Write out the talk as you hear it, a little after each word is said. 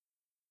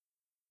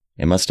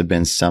It must have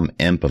been some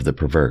imp of the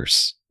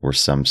perverse, or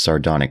some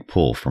sardonic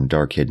pull from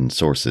dark hidden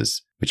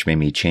sources, which made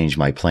me change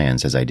my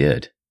plans as I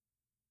did.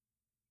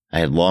 I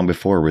had long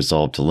before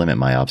resolved to limit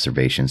my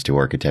observations to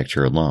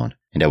architecture alone,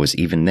 and I was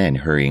even then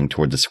hurrying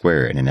toward the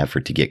square in an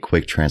effort to get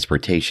quick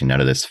transportation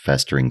out of this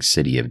festering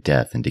city of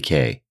death and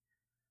decay.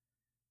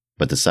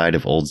 But the sight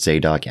of old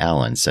Zadok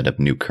Allen set up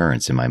new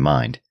currents in my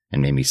mind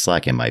and made me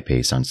slacken my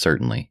pace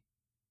uncertainly.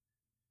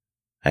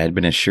 I had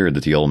been assured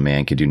that the old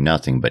man could do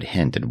nothing but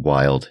hint at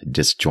wild,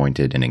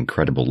 disjointed, and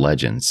incredible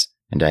legends,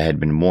 and I had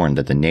been warned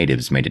that the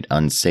natives made it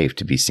unsafe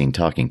to be seen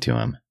talking to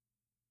him.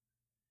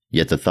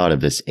 Yet the thought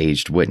of this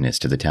aged witness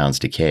to the town's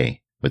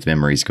decay, with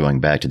memories going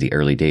back to the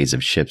early days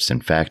of ships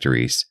and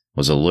factories,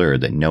 was a lure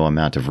that no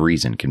amount of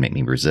reason could make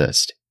me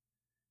resist.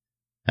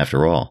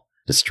 After all,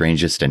 the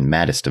strangest and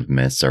maddest of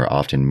myths are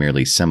often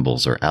merely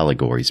symbols or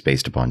allegories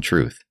based upon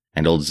truth,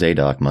 and old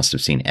Zadok must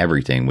have seen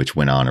everything which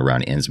went on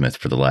around Innsmouth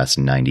for the last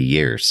 90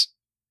 years.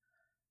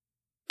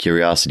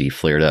 Curiosity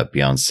flared up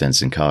beyond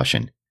sense and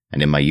caution,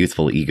 and in my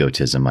youthful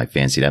egotism I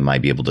fancied I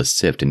might be able to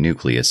sift a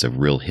nucleus of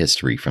real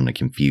history from the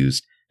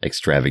confused,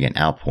 extravagant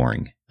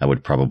outpouring I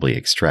would probably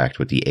extract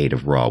with the aid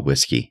of raw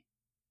whiskey.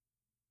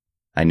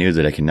 I knew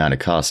that I could not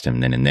accost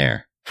him then and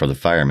there, for the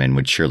firemen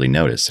would surely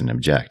notice and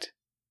object.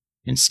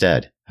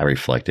 Instead, I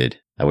reflected,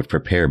 I would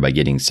prepare by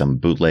getting some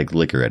bootleg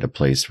liquor at a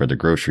place where the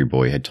grocery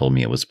boy had told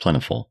me it was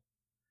plentiful.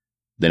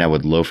 Then I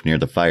would loaf near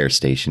the fire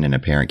station in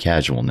apparent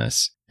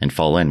casualness, and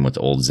fall in with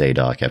old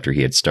Zadok after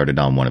he had started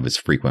on one of his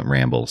frequent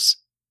rambles.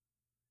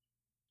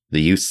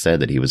 The youth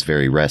said that he was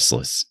very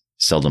restless,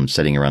 seldom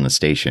sitting around the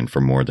station for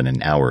more than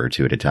an hour or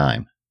two at a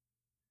time.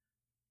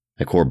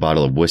 A quart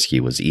bottle of whiskey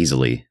was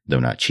easily, though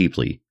not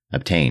cheaply,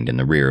 obtained in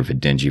the rear of a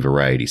dingy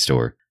variety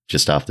store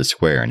just off the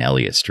square in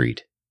Elliott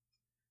Street.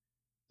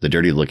 The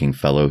dirty-looking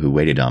fellow who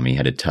waited on me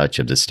had a touch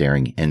of the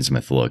staring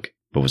Innsmouth look,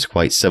 but was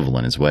quite civil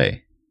in his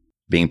way,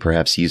 being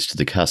perhaps used to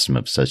the custom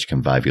of such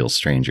convivial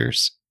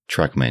strangers,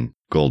 truckmen,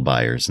 gold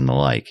buyers, and the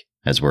like,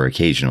 as were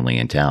occasionally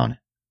in town.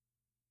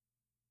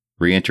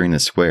 Re-entering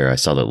the square, I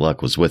saw that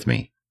luck was with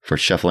me, for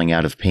shuffling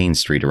out of Payne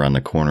Street around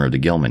the corner of the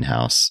Gilman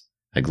house,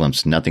 I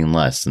glimpsed nothing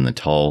less than the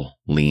tall,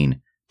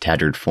 lean,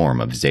 tattered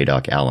form of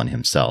Zadok Allen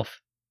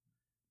himself.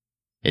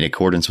 In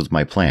accordance with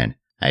my plan,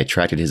 I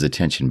attracted his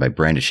attention by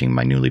brandishing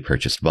my newly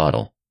purchased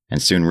bottle,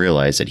 and soon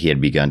realized that he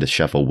had begun to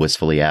shuffle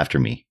wistfully after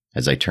me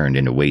as I turned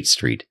into Waite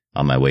Street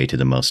on my way to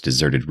the most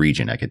deserted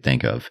region I could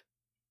think of.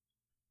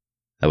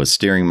 I was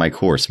steering my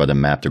course by the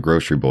map the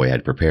grocery boy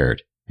had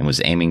prepared, and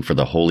was aiming for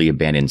the wholly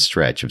abandoned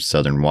stretch of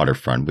southern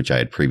waterfront which I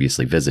had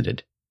previously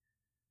visited.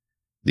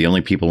 The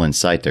only people in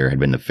sight there had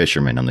been the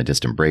fishermen on the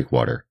distant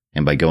breakwater,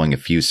 and by going a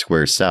few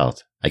squares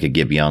south, I could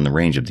get beyond the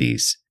range of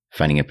these,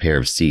 finding a pair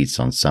of seats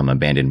on some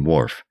abandoned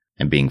wharf,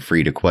 and being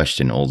free to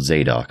question old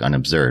Zadok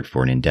unobserved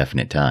for an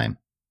indefinite time.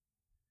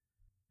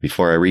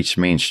 Before I reached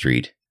Main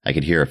Street, I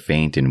could hear a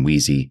faint and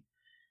wheezy,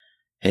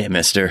 "Hey,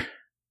 mister,"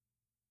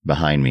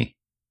 behind me,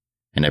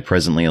 and I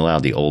presently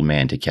allowed the old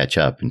man to catch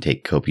up and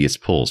take copious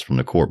pulls from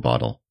the quart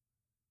bottle.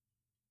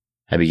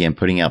 I began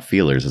putting out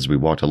feelers as we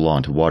walked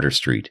along to Water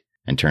Street,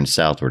 and turned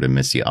southward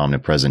amidst the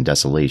omnipresent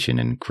desolation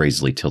and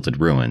crazily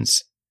tilted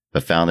ruins,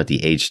 but found that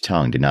the aged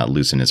tongue did not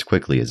loosen as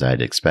quickly as I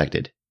had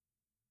expected.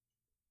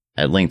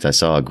 At length I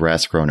saw a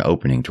grass-grown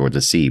opening toward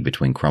the sea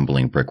between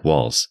crumbling brick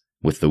walls,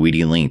 with the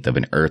weedy length of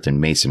an earth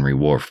and masonry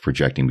wharf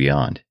projecting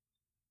beyond.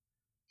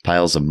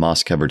 Piles of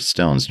moss-covered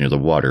stones near the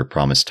water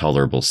promised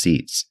tolerable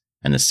seats,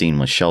 and the scene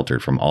was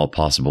sheltered from all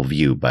possible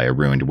view by a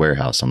ruined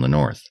warehouse on the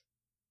north.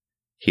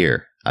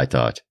 Here, I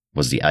thought,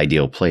 was the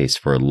ideal place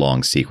for a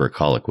long secret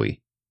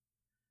colloquy.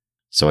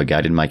 So I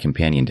guided my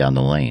companion down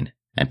the lane,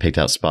 and picked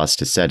out spots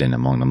to set in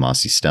among the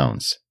mossy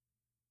stones.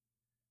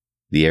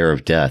 The air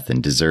of death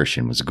and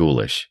desertion was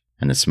ghoulish,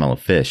 and the smell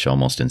of fish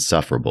almost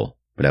insufferable,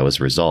 but I was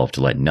resolved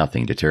to let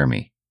nothing deter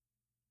me.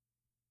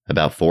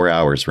 About 4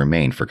 hours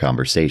remained for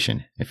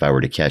conversation if I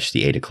were to catch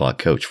the 8 o'clock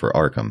coach for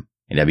Arkham,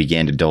 and I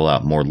began to dole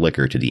out more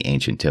liquor to the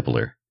ancient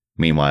tippler,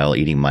 meanwhile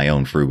eating my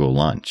own frugal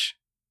lunch.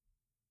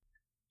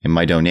 In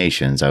my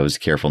donations, I was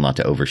careful not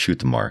to overshoot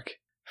the mark,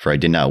 for I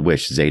did not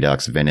wish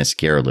Zadok's Venice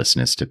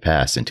garrulousness to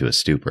pass into a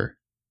stupor.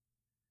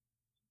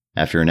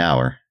 After an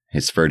hour,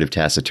 his furtive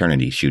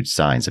taciturnity showed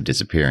signs of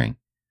disappearing,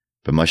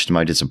 but much to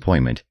my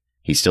disappointment,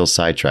 he still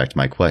sidetracked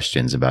my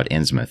questions about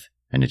Innsmouth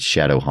and its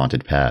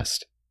shadow-haunted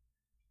past.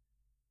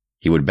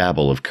 He would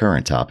babble of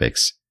current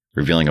topics,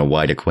 revealing a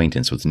wide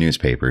acquaintance with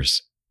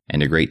newspapers,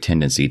 and a great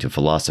tendency to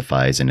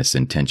philosophize in a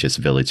sententious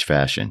village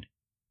fashion.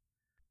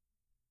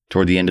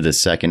 Toward the end of the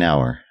second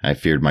hour, I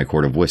feared my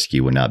quart of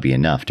whiskey would not be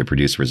enough to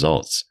produce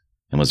results,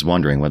 and was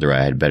wondering whether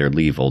I had better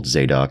leave old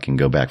Zadok and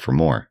go back for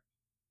more.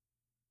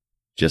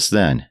 Just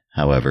then,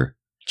 however,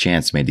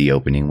 chance made the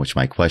opening which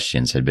my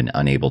questions had been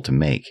unable to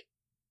make,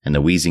 and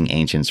the wheezing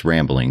ancient's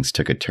ramblings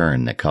took a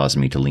turn that caused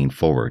me to lean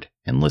forward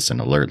and listen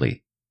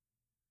alertly.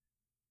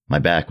 My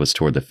back was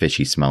toward the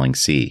fishy-smelling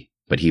sea,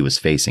 but he was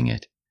facing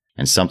it,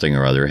 and something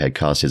or other had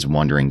caused his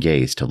wandering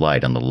gaze to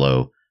light on the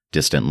low,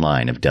 distant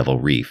line of Devil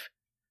Reef,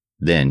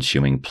 then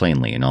shewing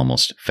plainly and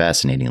almost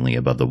fascinatingly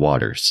above the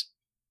waters,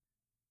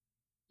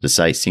 The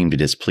sight seemed to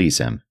displease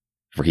him,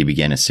 for he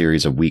began a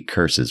series of weak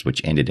curses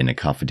which ended in a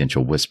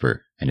confidential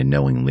whisper and a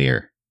knowing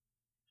leer.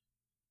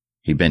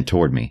 He bent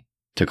toward me,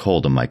 took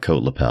hold of my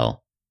coat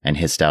lapel, and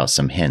hissed out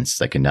some hints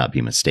that could not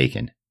be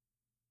mistaken.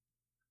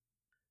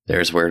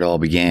 "There's where it all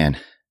began.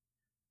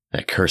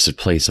 That cursed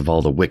place of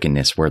all the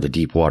wickedness where the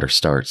deep water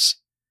starts.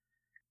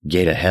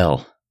 Gate of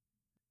hell.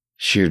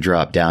 Sheer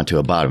drop down to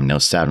a bottom no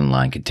sounding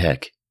line could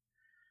take.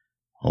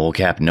 Old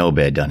Captain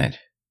Obed done it.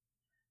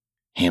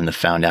 Him that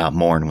found out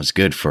more'n was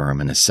good for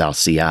him in the South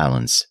Sea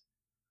Islands.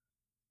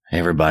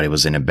 Everybody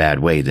was in a bad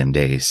way them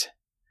days.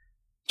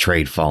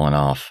 Trade falling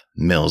off,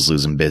 mills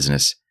losing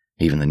business,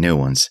 even the new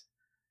ones.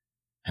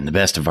 And the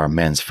best of our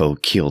men's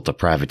folk killed the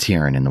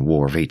privateering in the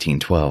War of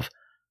 1812,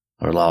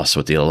 or lost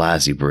with the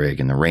Eliza brig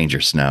and the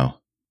Ranger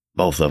Snow,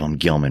 both of them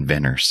Gilman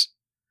Vintners.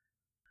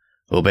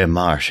 Obed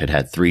Marsh had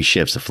had 3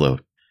 ships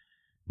afloat,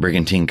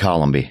 Brigantine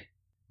Columby,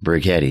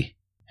 Brig Hetty,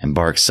 and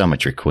bark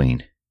Summitry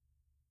Queen.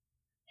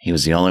 He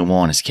was the only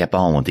one as kept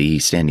on with the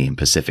East Indian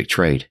Pacific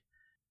trade,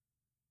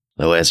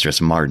 though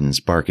Esdras Martin's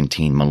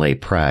barkentine Malay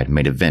Pride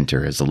made a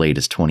venter as late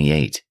as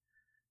 28.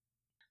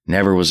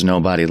 Never was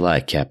nobody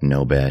like Captain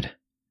Obed.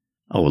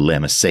 Oh,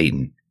 limb of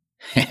Satan.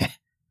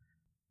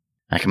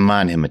 I can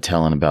mind him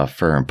a-telling about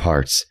furrin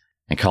parts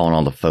and calling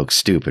all the folks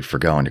stupid for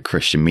going to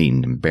Christian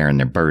meeting and bearing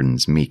their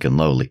burdens meek and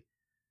lowly.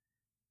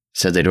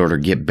 Said they'd orter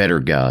get better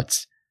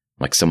gods,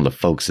 like some of the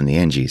folks in the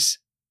Ingies.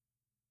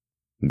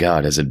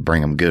 God as 'd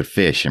bring 'em good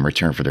fish in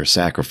return for their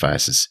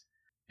sacrifices,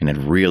 and 'd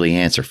really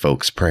answer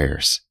folks'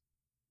 prayers.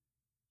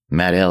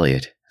 Matt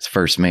Elliott, his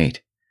first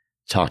mate,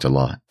 talked a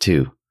lot,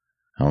 too,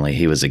 only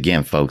he was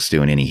agin folks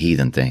doing any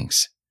heathen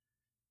things.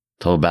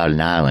 Told about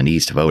an island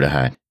east of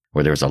Otaheite,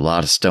 where there was a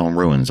lot of stone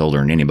ruins older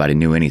than anybody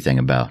knew anything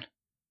about.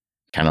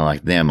 Kinda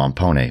like them on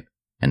Ponape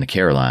and the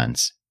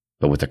Carolines,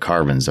 but with the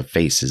carvings of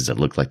faces that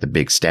looked like the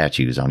big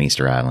statues on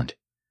Easter Island.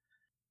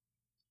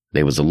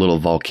 There was a little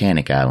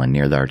volcanic island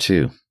near there,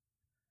 too,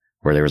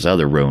 where there was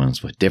other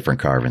ruins with different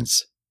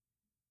carvings.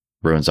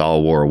 Ruins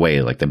all wore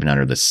away like they'd been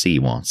under the sea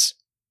once,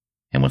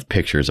 and with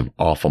pictures of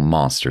awful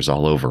monsters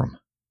all over 'em.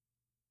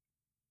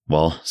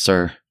 Well,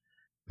 sir,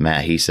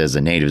 Matt he says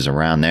the natives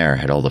around there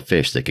had all the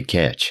fish they could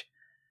catch,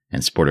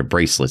 and sported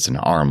bracelets and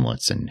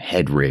armlets and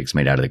head rigs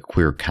made out of the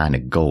queer kind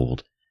of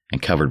gold,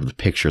 and covered with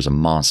pictures of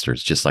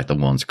monsters just like the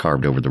ones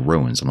carved over the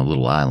ruins on the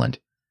little island.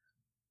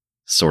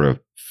 Sort of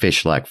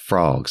fish-like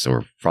frogs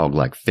or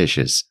frog-like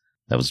fishes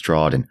that was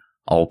drawed in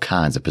all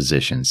kinds of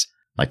positions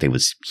like they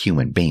was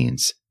human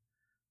beings.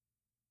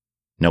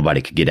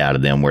 Nobody could get out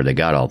of them where they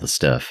got all the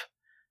stuff,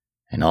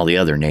 and all the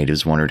other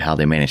natives wondered how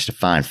they managed to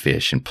find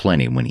fish in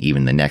plenty when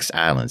even the next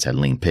islands had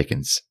lean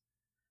pickings.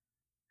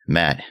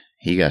 Matt,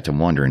 he got to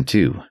wondering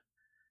too,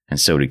 and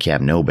so did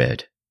Captain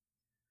Obed.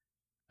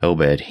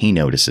 Obed, he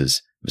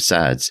notices,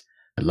 besides,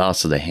 that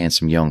lots of the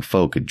handsome young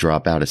folk could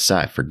drop out of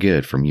sight for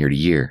good from year to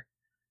year,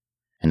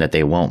 and that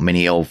they won't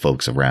many old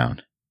folks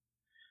around.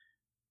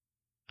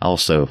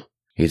 Also,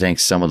 he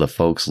thinks some of the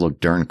folks look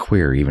dern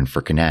queer even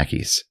for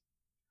Kanaki's.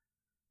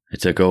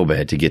 It took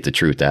Obed to get the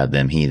truth out of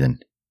them heathen.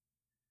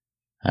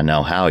 I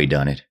know how he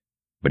done it,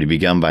 but he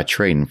begun by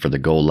trading for the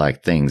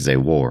gold-like things they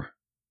wore.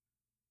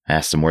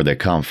 Asked them where they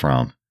come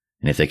from,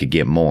 and if they could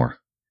get more,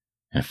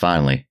 and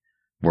finally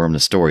wormed the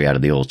story out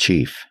of the old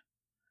chief.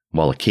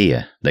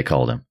 Wallachia, they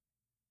called him.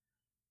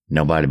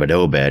 Nobody but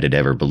Obed had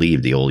ever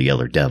believed the old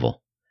yeller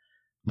devil,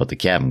 but the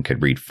captain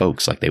could read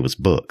folks like they was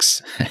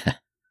books.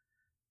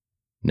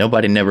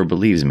 Nobody never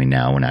believes me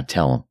now when I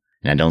tell 'em,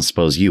 and I don't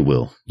suppose you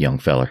will, young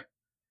feller.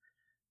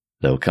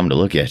 Though, come to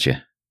look at you,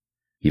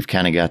 you've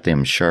kinda got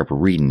them sharp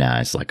reading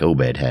eyes like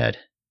Obed had.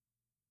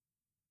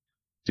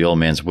 The old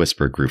man's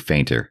whisper grew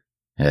fainter,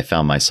 and I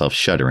found myself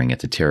shuddering at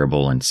the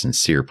terrible and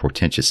sincere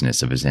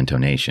portentousness of his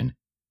intonation,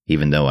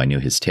 even though I knew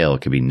his tale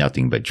could be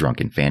nothing but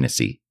drunken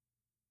fantasy.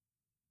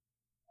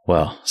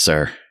 Well,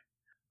 sir,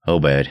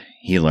 Obed,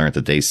 he learned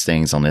that they's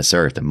things on this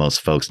earth that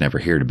most folks never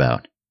heard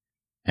about,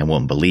 and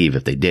wouldn't believe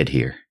if they did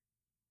hear.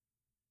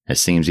 It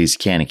seems these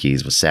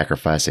Kanakys was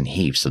sacrificing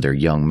heaps of their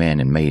young men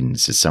and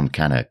maidens to some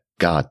kind of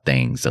god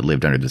things that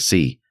lived under the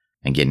sea,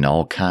 and getting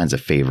all kinds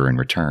of favor in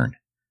return.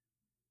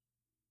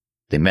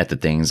 They met the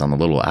things on the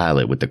little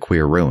islet with the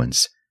queer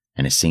ruins,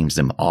 and it seems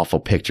them awful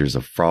pictures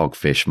of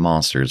frogfish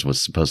monsters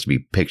was supposed to be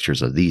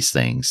pictures of these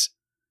things.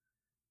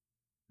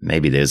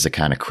 Maybe there's the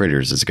kind of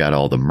critters that's got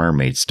all the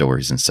mermaid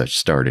stories and such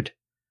started.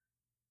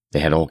 They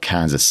had all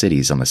kinds of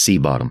cities on the sea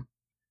bottom,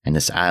 and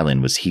this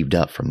island was heaved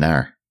up from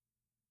there.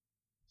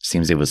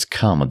 Seems it was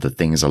come of the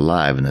things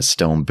alive in the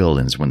stone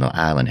buildings when the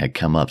island had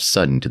come up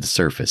sudden to the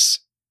surface.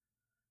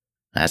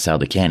 That's how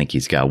the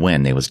Kanakys got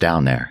wind they was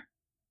down there.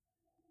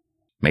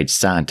 Made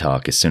sign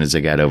talk as soon as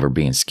they got over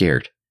being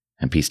scared,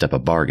 and pieced up a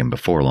bargain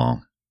before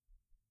long.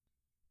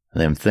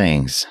 Them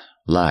things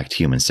liked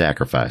human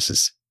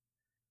sacrifices.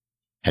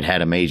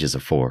 Had 'em ages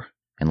afore,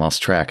 and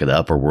lost track of the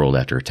upper world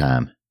after a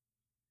time.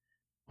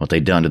 What they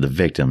done to the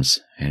victims,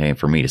 it ain't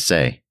for me to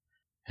say,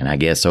 and I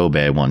guess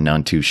Obed wasn't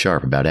none too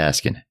sharp about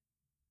asking.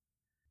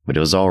 But it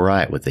was all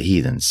right with the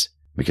heathens,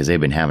 because they'd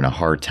been having a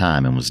hard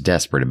time and was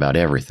desperate about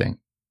everything,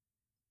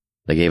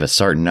 They gave a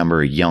certain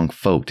number of young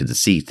folk to the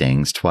sea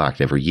things twice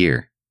every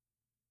year.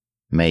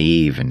 May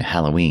Eve and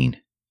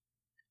Halloween.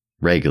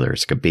 Regular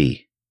as could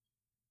be.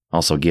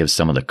 Also give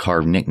some of the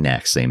carved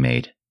knickknacks they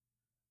made.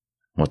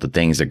 What the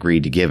things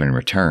agreed to give in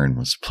return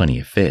was plenty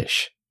of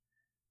fish.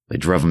 They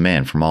drove 'em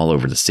in from all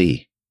over the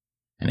sea,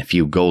 and a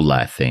few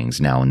gold-like things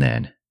now and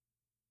then.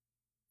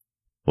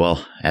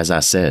 Well, as I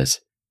says,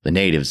 the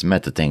natives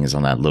met the things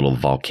on that little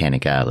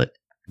volcanic islet,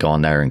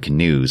 gone there in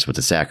canoes with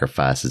the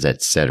sacrifices,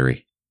 etc.,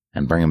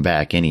 and bringing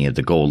back any of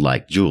the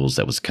gold-like jewels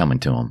that was coming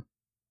to 'em.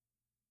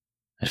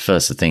 At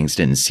first the things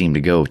didn't seem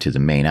to go to the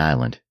main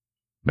island,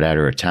 but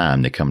after a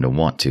time they come to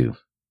want to.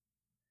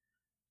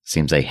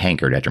 Seems they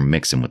hankered after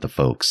mixing with the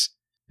folks,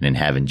 and then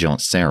having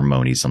joint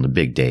ceremonies on the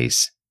big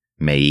days,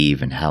 May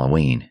Eve and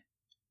Halloween.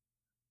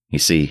 You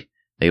see,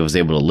 they was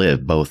able to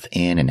live both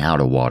in and out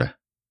of water.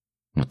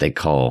 What they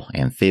call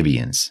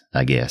amphibians,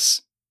 I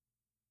guess.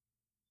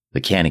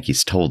 The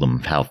Kanakys told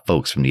them how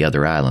folks from the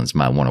other islands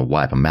might want to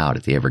wipe them out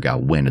if they ever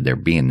got wind of their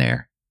being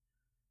there,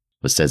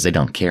 but says they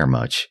don't care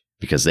much,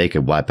 because they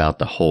could wipe out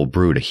the whole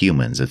brood of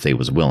humans if they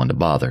was willing to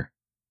bother.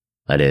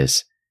 That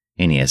is,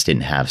 any as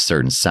didn't have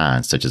certain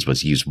signs such as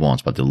was used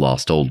once by the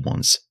lost old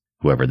ones,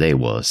 whoever they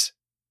was.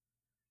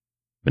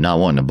 But not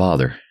wanting to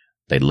bother,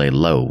 they'd lay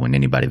low when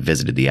anybody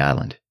visited the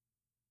island.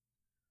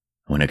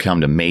 When it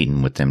come to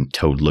mating with them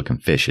toad-looking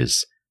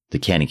fishes, the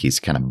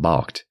Kanakys kind of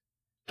balked,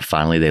 but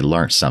finally they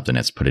learnt something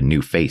that's put a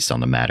new face on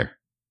the matter.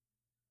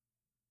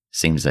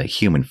 Seems that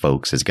human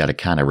folks has got a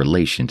kind of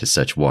relation to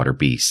such water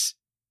beasts,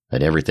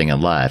 that everything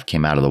alive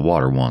came out of the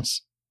water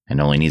once, and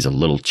only needs a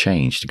little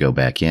change to go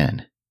back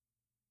in.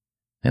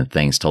 Them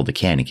things told the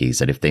Kanakys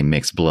that if they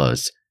mixed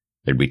bloods,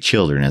 there'd be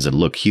children as'd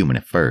look human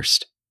at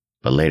first,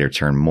 but later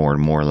turn more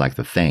and more like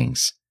the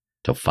things,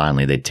 till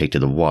finally they'd take to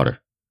the water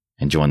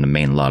and join the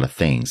main lot of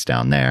things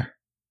down there.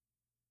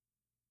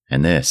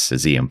 And this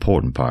is the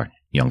important part,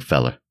 young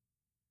feller.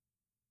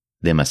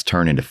 Them as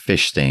turned into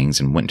fish things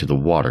and went into the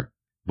water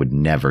would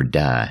never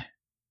die.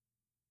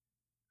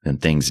 Them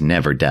things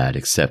never died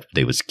except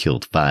they was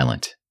killed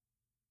violent.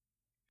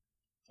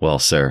 Well,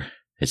 sir,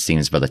 it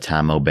seems by the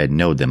time Obed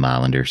knowed them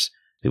islanders,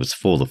 they was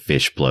full of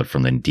fish blood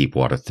from them deep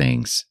water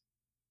things.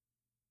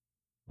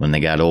 When they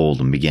got old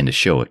and began to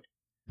show it,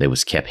 they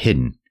was kept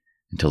hidden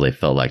until they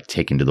felt like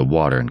taking to the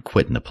water and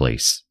quitting the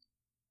place.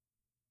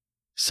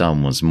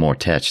 Some was more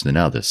attached than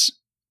others,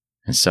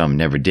 and some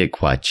never did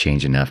quite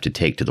change enough to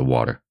take to the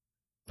water,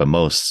 but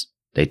most,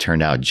 they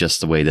turned out just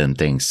the way them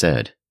things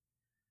said.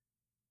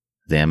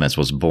 Them as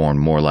was born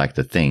more like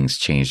the things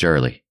changed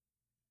early,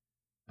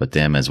 but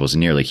them as was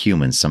nearly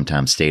human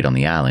sometimes stayed on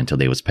the island till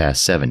they was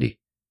past 70,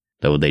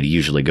 though they'd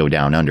usually go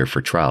down under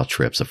for trial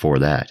trips afore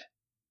that.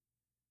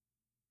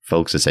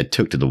 Folks as had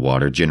took to the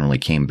water generally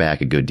came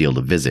back a good deal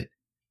to visit,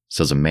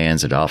 so's a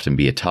man's would often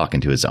be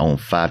a-talking to his own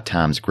 5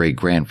 times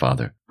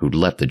great-grandfather who'd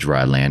left the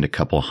dry land a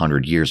couple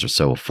 100 years or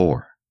so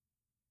afore.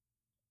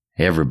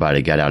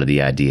 Everybody got out of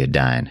the idea of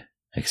dying,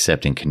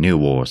 except in canoe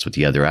wars with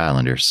the other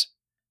islanders,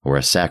 or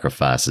as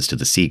sacrifices to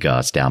the sea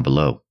gods down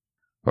below,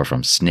 or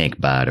from snake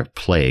bite or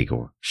plague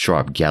or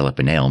sharp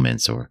galloping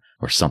ailments or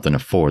something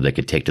afore they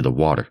could take to the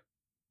water,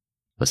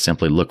 but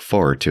simply look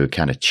forward to a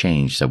kind of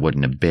change that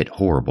wasn't a bit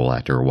horrible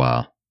after a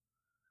while.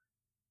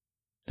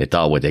 They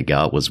thought what they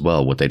got was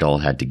what they'd all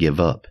had to give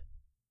up.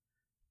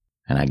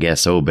 And I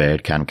guess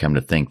Obed kind of come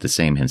to think the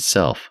same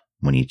himself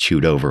when he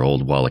chewed over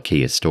old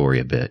Wallacheia's story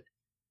a bit.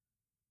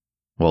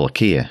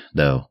 Wallachia,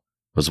 though,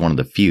 was one of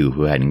the few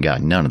who hadn't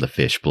got none of the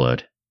fish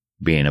blood,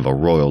 being of a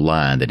royal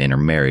line that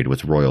intermarried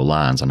with royal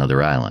lines on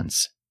other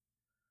islands.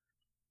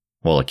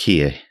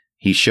 Wallachia,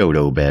 he showed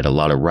Obed a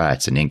lot of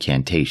rites and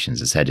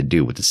incantations as had to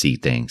do with the sea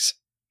things,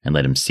 and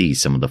let him see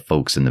some of the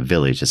folks in the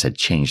village as had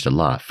changed a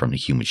lot from the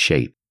human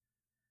shape.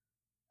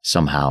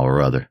 Somehow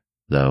or other,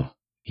 though,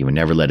 he would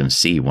never let him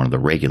see one of the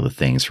regular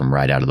things from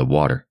right out of the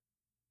water.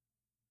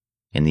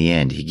 In the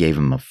end, he gave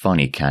him a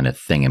funny kind of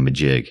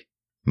thingamajig,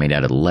 made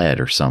out of lead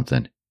or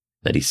something,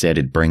 that he said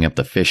would bring up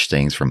the fish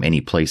things from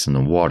any place in the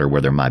water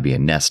where there might be a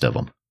nest of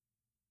them.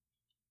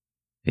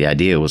 The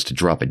idea was to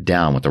drop it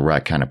down with the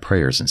right kind of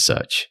prayers and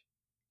such.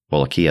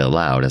 Wallachia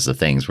allowed as the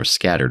things were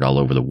scattered all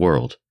over the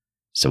world,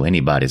 so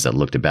anybody's that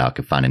looked about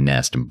could find a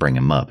nest and bring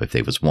 'em up if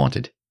they was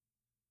wanted.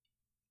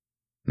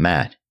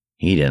 Matt,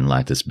 he didn't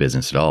like this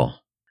business at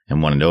all,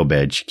 and wanted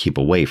Obed to keep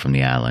away from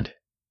the island.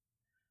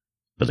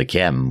 But the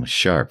captain was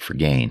sharp for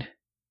gain,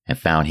 and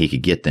found he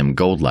could get them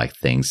gold-like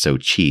things so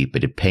cheap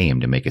it'd pay him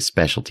to make a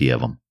specialty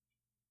of 'em.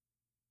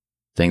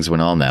 Things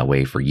went on that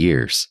way for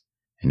years,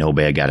 and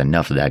Obed got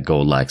enough of that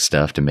gold-like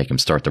stuff to make him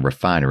start the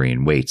refinery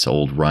in Waite's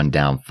old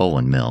run-down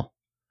Fullen mill.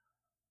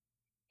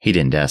 He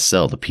didn't dast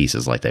sell the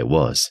pieces like they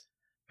was,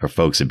 for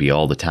folks would be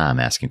all the time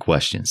asking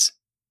questions.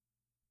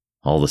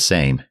 All the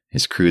same,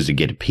 his crews would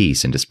get a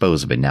piece and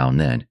dispose of it now and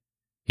then,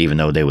 even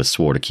though they was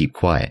swore to keep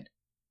quiet,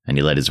 and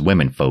he let his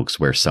women folks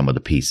wear some of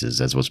the pieces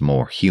as was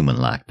more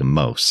human-like than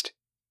most.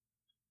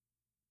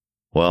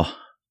 Well,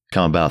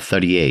 come about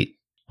 38,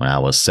 when I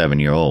was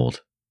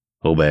 7-year-old,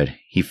 Obed,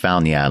 he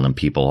found the island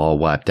people all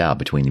wiped out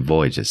between the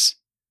voyages.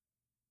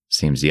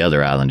 Seems the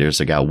other islanders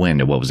had got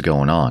wind of what was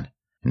going on,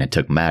 and had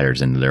took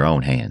matters into their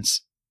own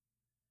hands.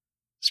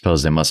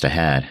 Suppose they must have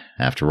had,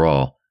 after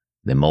all,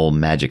 them old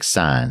magic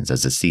signs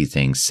as the sea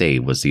things say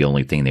was the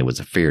only thing they was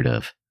afeared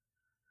of.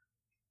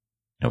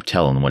 No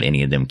telling what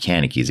any of them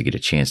Kanakys would get a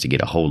chance to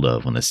get a hold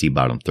of when the sea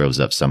bottom throws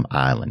up some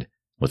island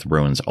with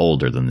ruins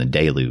older than the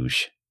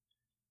deluge.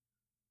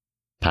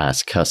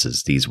 Pious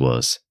cusses, these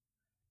was.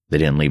 They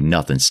didn't leave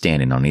nothing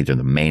standing on either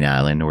the main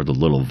island or the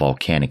little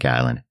volcanic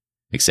island,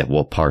 except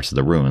what parts of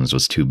the ruins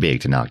was too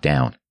big to knock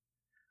down.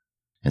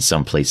 In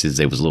some places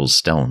there was little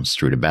stones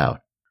strewed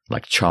about,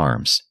 like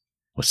charms,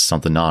 with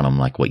something on 'em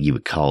like what you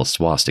would call a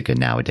swastika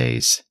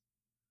nowadays.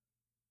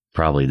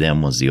 Probably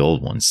them was the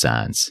old ones'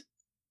 signs.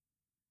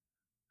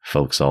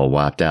 Folks all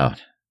wiped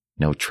out,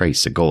 no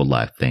trace of gold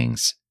life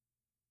things,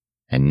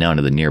 and none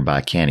of the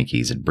nearby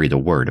Kanakys had breathed a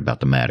word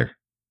about the matter.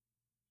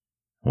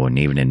 Wouldn't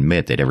even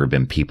admit there'd ever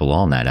been people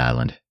on that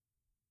island.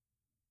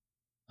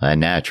 That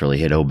naturally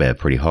hit Obed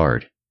pretty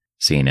hard,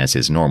 seeing as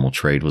his normal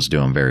trade was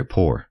doing very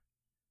poor.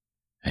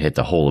 It hit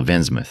the whole of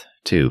Innsmouth,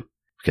 too,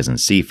 because in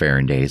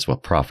seafaring days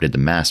what profited the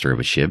master of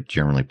a ship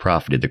generally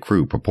profited the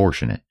crew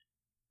proportionate.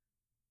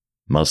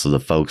 Most of the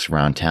folks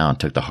around town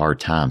took the hard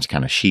times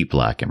kind of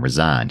sheep-like and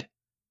resigned,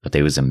 but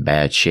they was in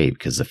bad shape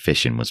because the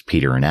fishing was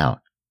petering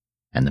out,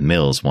 and the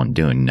mills wasn't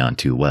doing none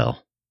too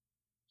well.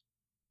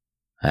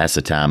 That's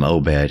the time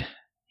Obed,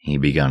 he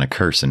begun a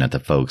cursing at the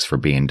folks for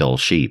being dull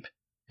sheep,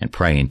 and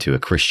praying to a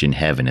Christian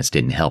heaven as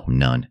didn't help him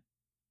none.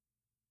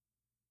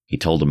 He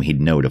told 'em he'd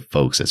knowed of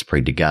folks as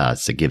prayed to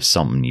gods to give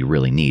something you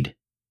really need,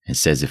 and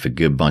says if a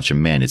good bunch of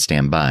men would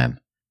stand by him,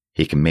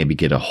 he can maybe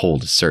get a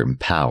hold of certain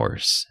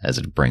powers as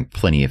it'd bring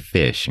plenty of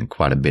fish and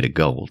quite a bit of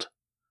gold.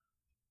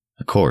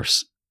 Of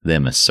course,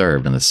 them as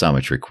served on the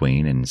Summitry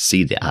Queen and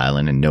see the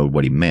island and knowed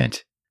what he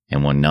meant,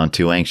 and were none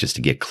too anxious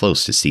to get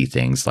close to see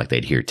things like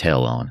they'd hear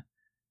tell on.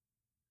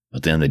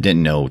 But then they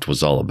didn't know what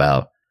 'twas all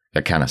about,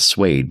 got kind of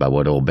swayed by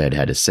what Obed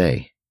had to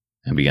say,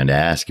 and begun to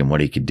ask him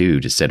what he could do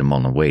to set him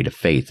on the way to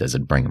faith as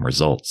it'd bring him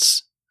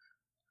results.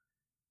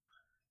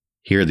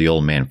 Here the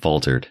old man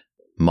faltered,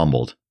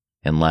 mumbled,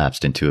 and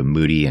lapsed into a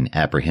moody and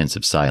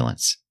apprehensive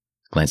silence,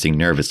 glancing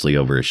nervously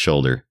over his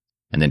shoulder,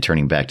 and then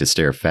turning back to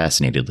stare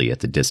fascinatedly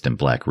at the distant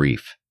black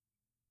reef.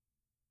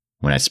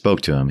 When I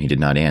spoke to him, he did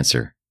not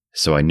answer,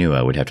 so I knew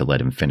I would have to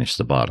let him finish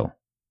the bottle.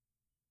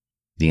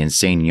 The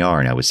insane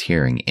yarn I was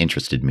hearing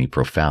interested me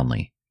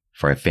profoundly,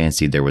 for I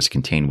fancied there was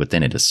contained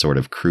within it a sort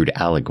of crude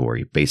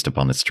allegory based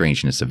upon the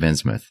strangeness of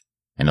Innsmouth,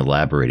 and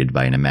elaborated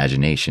by an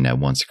imagination at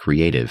once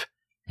creative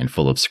and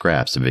full of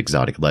scraps of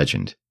exotic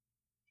legend.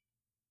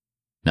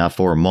 Not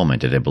for a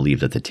moment did I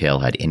believe that the tale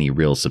had any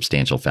real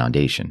substantial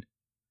foundation,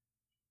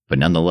 but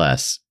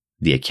nonetheless,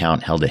 the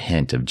account held a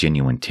hint of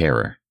genuine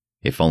terror,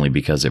 if only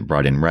because it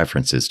brought in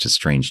references to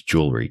strange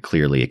jewelry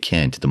clearly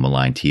akin to the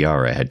malign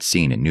tiara I had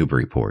seen in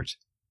Newburyport.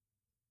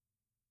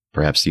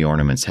 Perhaps the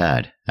ornaments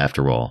had,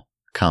 after all,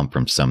 come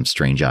from some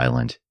strange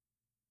island,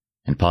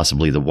 and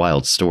possibly the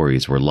wild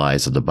stories were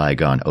lies of the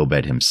bygone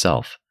Obed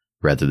himself,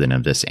 rather than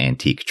of this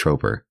antique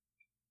troper.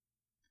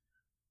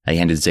 I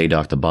handed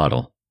Zadok the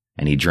bottle,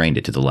 and he drained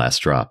it to the last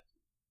drop.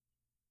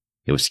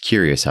 It was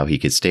curious how he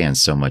could stand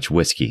so much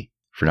whiskey,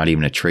 for not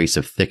even a trace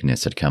of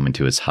thickness had come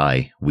into his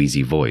high,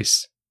 wheezy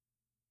voice.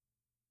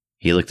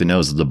 He licked the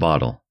nose of the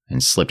bottle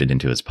and slipped it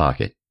into his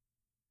pocket,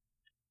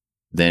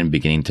 then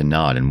beginning to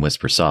nod and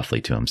whisper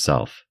softly to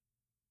himself.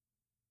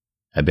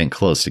 I bent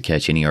close to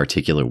catch any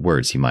articulate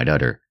words he might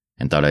utter,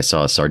 and thought I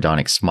saw a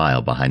sardonic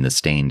smile behind the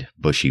stained,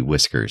 bushy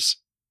whiskers.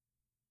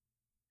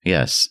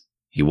 Yes,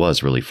 he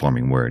was really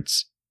forming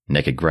words, and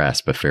I could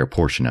grasp a fair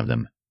portion of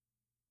them.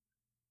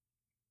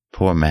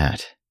 Poor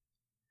Matt.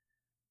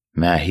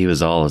 Matt, he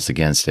was allus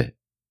against it.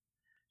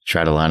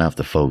 Tried to line up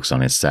the folks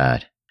on his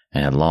side,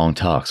 and had long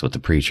talks with the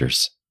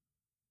preachers.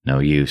 No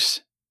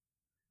use.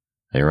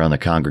 They run the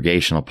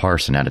Congregational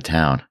parson out of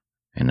town,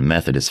 and the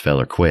Methodist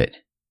feller quit.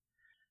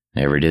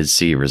 Never did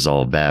see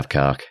Resolve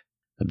Babcock,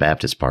 the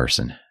Baptist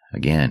parson,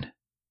 again.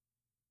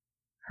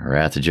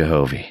 Wrath of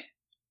Jehovah.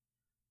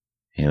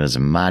 He was a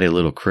mighty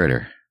little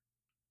critter,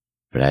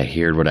 but I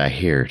heard what I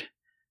heard,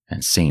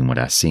 and seen what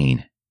I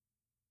seen.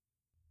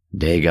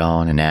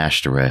 Dagon and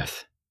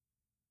Ashtoreth,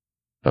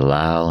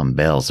 Belial and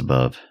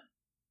Beelzebub,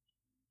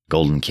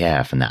 golden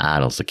calf and the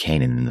idols of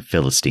Canaan and the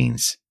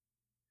Philistines,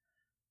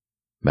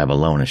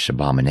 Babylonish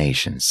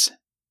abominations.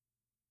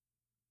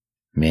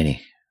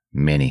 Many,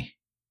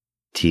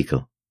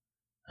 Tekel,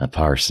 a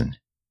parson.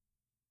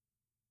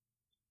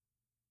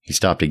 He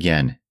stopped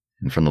again,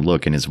 and from the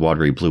look in his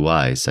watery blue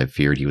eyes, I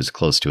feared he was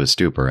close to a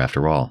stupor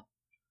after all.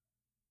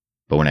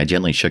 But when I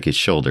gently shook his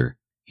shoulder,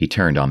 he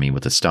turned on me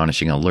with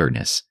astonishing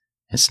alertness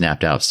and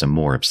snapped out some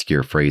more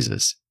obscure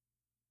phrases.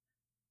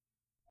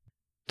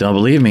 Don't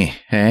believe me,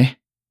 eh?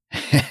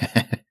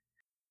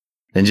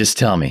 Then just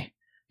tell me,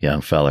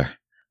 young feller,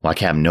 why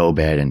Captain Obed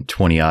and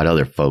 20-odd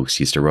other folks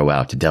used to row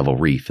out to Devil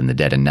Reef in the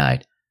dead of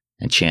night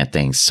and chant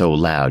things so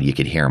loud you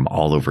could hear 'em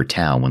all over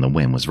town when the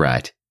wind was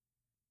right.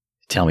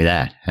 Tell me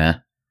that, huh?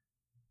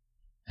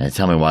 And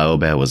tell me why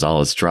Obed was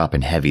always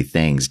dropping heavy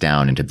things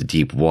down into the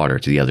deep water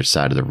to the other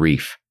side of the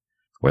reef,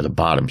 where the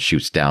bottom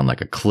shoots down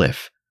like a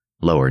cliff,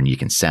 lower than you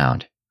can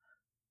sound.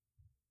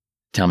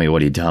 Tell me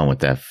what he done with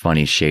that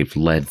funny-shaped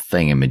lead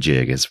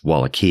thingamajig as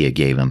Wallachia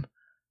gave him.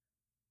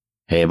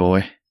 Hey,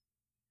 boy?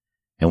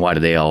 And why do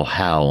they all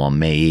howl on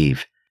May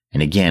Eve,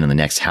 and again on the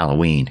next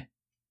Halloween?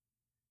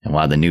 And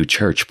why the new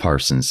church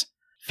parsons,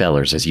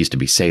 fellers as used to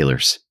be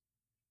sailors,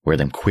 wear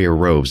them queer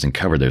robes and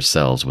cover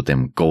theirselves with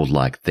them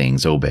gold-like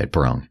things Obed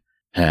brung,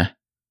 huh?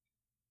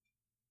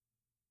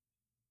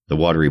 The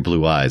watery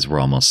blue eyes were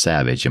almost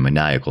savage and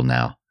maniacal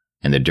now,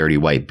 and the dirty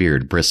white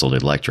beard bristled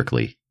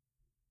electrically.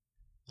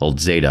 Old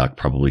Zadok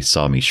probably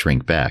saw me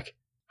shrink back,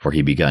 for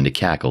he begun to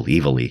cackle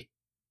evilly.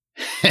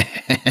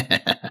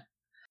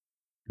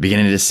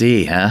 Beginning to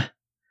see, huh?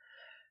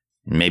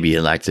 Maybe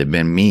it'd like to have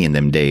been me in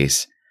them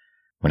days,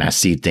 when I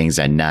seed things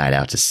at night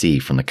out to sea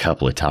from the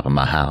cupola top of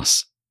my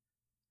house.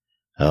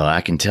 Oh,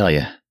 I can tell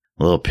you,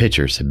 little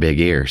pitchers have big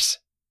ears,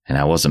 and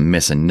I wasn't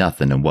missing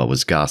nothing of what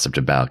was gossiped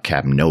about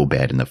Captain Obed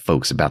and the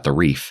folks about the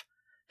reef.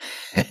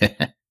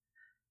 How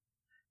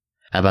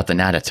about the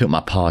night I took my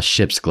pa's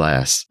ship's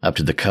glass up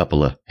to the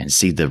cupola and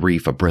seed the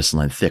reef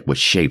a-bristling thick with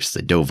shapes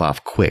that dove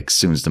off quick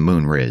soon's the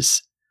moon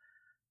riz.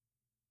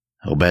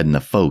 Obed and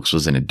the folks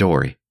was in a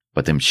dory,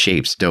 but them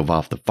shapes dove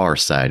off the far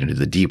side into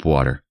the deep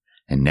water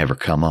and never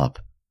come up.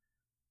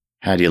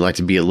 How do you like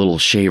to be a little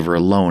shaver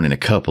alone in a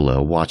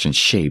cupola watching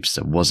shapes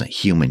that wasn't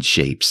human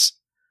shapes?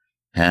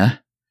 Huh?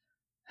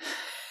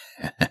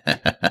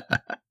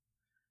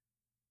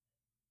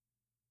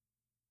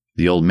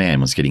 The old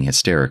man was getting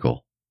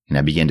hysterical, and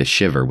I began to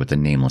shiver with a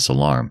nameless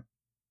alarm.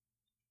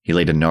 He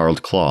laid a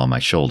gnarled claw on my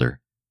shoulder,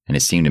 and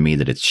it seemed to me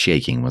that its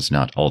shaking was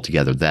not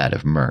altogether that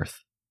of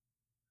mirth.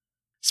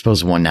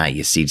 Suppose one night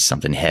you seed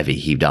something heavy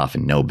heaved off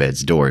in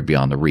Obed's dory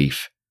beyond the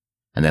reef,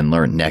 and then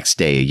learnt next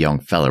day a young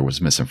feller was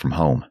missing from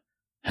home.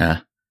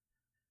 Huh?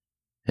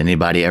 Did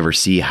anybody ever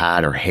see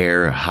hide or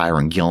hair of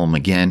Hiram Gillum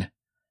again?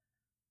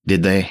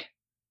 Did they?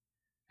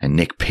 And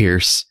Nick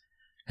Pierce,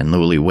 and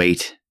Loulie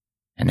Waite,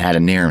 and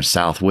Adoniram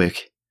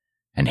Southwick,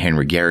 and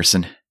Henry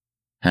Garrison?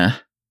 Huh?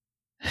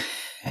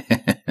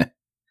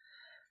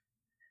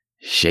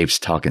 Shapes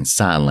talking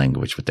sign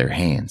language with their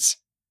hands.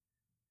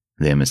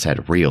 Them as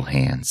had real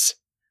hands.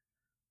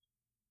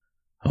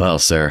 Well,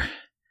 sir,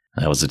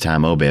 that was the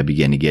time Obed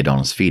began to get on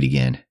his feet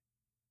again.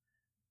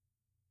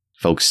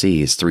 Folks see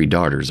his 3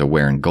 daughters are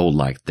wearing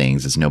gold-like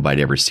things as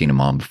nobody ever seen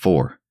 'em on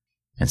before,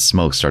 and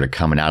smoke started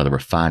coming out of the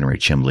refinery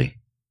chimbley.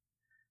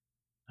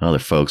 Other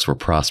folks were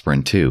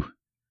prospering too.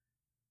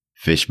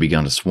 Fish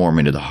begun to swarm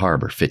into the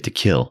harbor fit to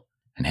kill,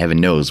 and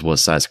heaven knows what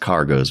size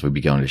cargoes we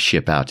begun to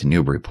ship out to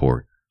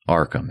Newburyport,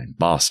 Arkham, and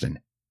Boston.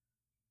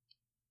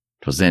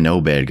 'Twas then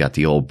Obed got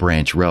the old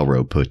branch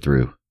railroad put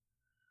through.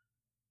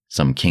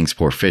 Some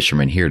Kingsport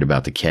fishermen heard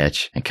about the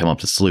catch and come up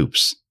to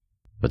sloops,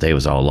 but they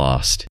was all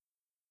lost.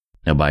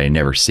 Nobody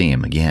never see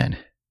him again.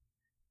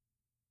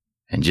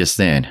 And just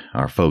then,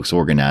 our folks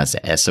organized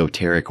the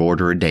Esoteric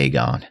Order of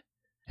Dagon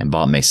and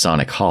bought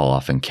Masonic Hall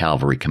off in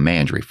Calvary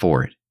Commandery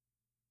for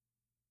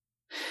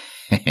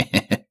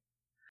it.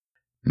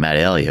 Matt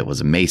Elliott was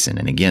a Mason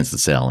and against the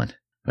selling,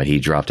 but he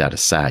dropped out of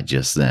sight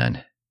just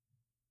then.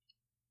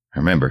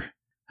 Remember,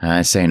 I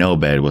ain't saying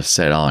Obed was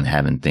set on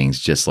having things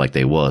just like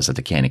they was at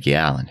the Kankakee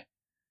Island.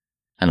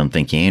 I don't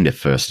think he aimed at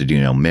first to do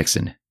no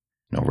mixing,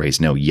 nor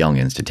raise no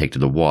youngins to take to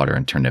the water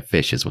and turn to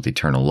fishes with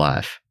eternal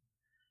life.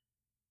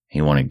 He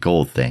wanted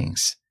gold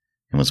things,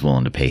 and was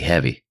willing to pay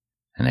heavy,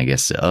 and I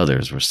guess the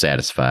others were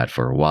satisfied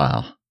for a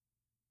while.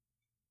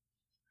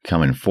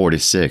 Come in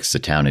 '46, the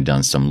town had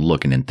done some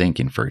looking and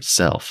thinking for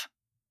itself.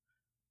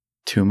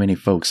 Too many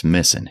folks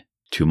missing,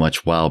 too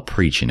much wild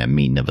preaching at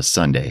meeting of a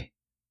Sunday.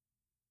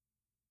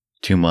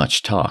 Too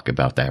much talk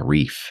about that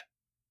reef.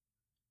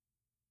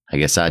 I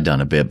guess I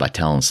done a bit by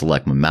telling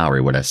Selectman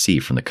Mowry what I see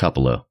from the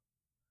cupola.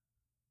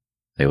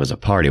 There was a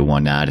party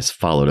one night as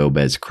followed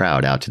Obed's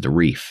crowd out to the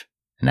reef,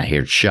 and I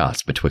heard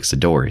shots betwixt the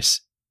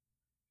dories.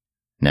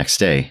 Next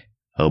day,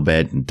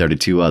 Obed and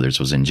 32 others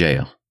was in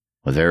jail,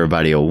 with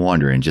everybody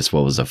a-wondering just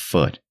what was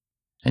afoot,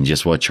 and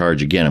just what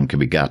charge agin 'em could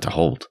be got to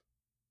hold.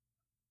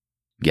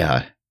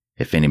 God,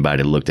 if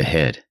anybody looked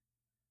ahead.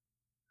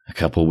 A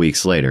couple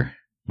weeks later,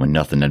 when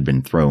nothing had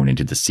been thrown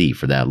into the sea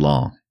for that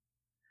long.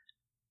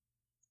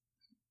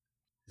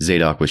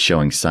 Zadok was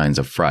showing signs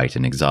of fright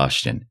and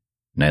exhaustion,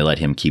 and I let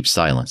him keep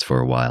silence for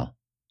a while,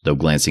 though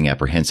glancing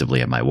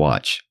apprehensively at my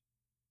watch.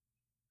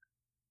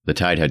 The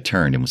tide had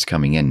turned and was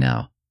coming in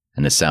now,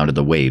 and the sound of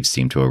the waves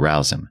seemed to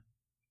arouse him.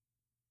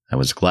 I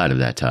was glad of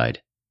that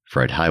tide,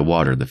 for at high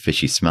water the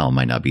fishy smell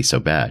might not be so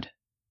bad.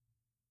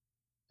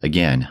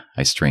 Again,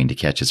 I strained to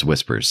catch his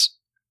whispers.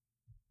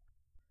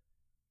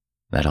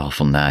 That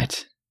awful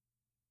night.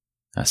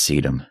 I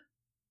seed 'em.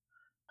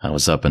 I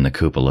was up in the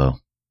cupola.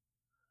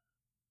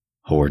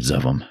 Hordes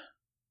of 'em.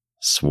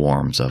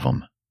 Swarms of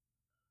 'em.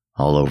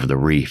 All over the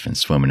reef and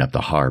swimming up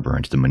the harbor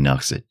into the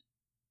Monuxet.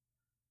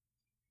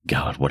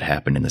 God, what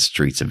happened in the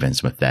streets of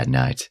Innsmouth that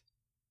night?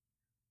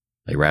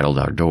 They rattled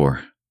our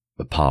door,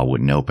 but Pa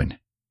wouldn't open.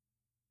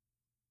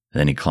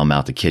 Then he clumb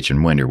out the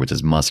kitchen window with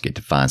his musket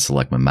to find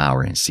Selectman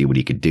Maurer and see what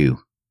he could do.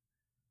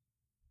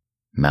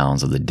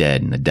 Mounds of the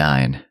dead and the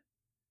dying,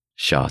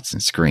 shots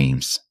and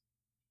screams,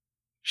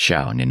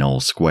 shouting in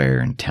Old Square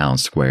and Town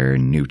Square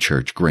and New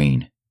Church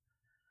Green.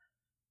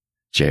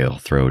 Jail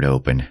throwed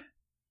open.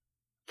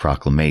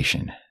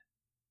 Proclamation.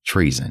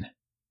 Treason.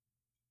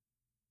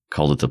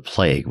 Called it the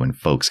plague when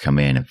folks come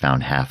in and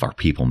found half our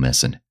people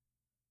missing.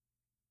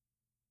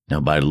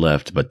 Nobody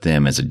left but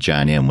them as a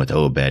join in with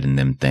Obed and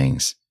them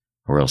things,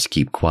 or else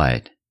keep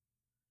quiet.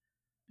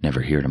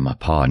 Never heard of my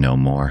pa no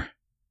more.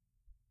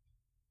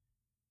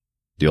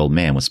 The old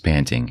man was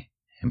panting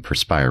and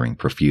perspiring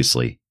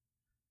profusely.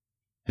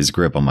 His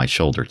grip on my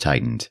shoulder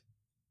tightened.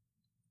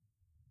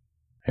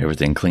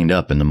 Everything cleaned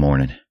up in the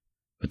morning,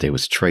 but there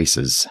was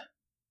traces.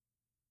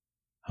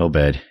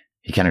 Obed,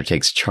 he kinda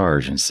takes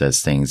charge and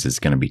says things is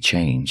gonna be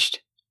changed.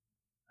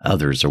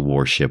 Others are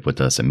worship with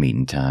us at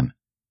meeting time,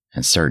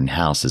 and certain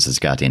houses has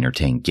got to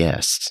entertain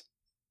guests.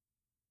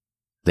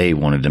 They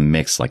wanted to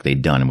mix like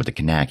they'd done with the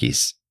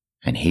Kanakis,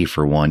 and he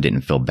for one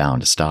didn't feel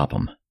bound to stop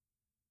them.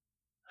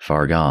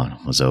 Far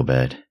gone was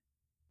Obed.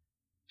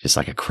 Just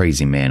like a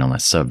crazy man on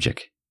that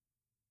subject.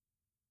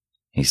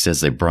 He says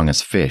they brung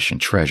us fish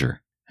and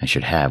treasure and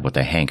should have what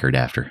they hankered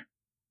after.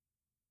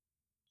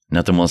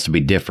 Nothing was to be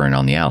different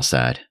on the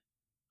outside,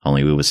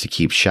 only we was to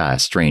keep shy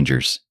of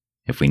strangers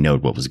if we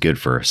knowed what was good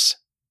for us.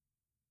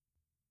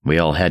 We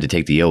all had to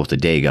take the oath of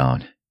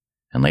Dagon,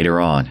 and later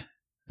on,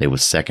 they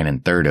was second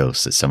and third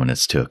oaths that some of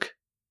us took.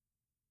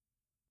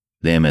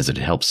 Them as it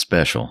helped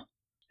special,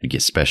 to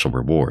get special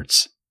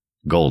rewards,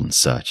 gold and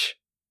such.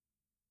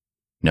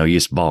 No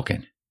use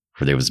balking,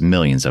 for there was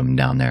millions of them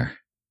down there.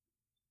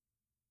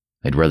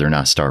 They'd rather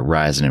not start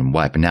rising and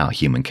wiping out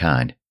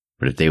humankind,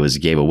 but if they was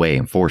gave away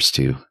and forced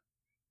to,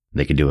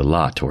 they could do a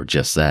lot toward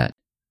just that.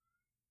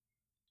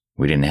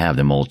 We didn't have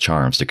them old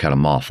charms to cut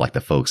them off like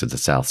the folks at the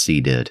South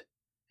Sea did,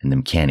 and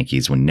them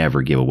Kanakis would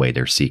never give away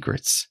their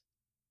secrets.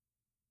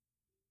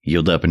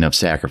 Yield up enough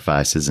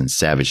sacrifices and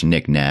savage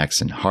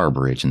knickknacks and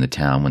harborage in the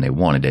town when they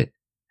wanted it,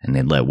 and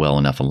they'd let well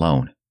enough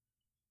alone.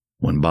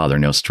 Wouldn't bother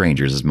no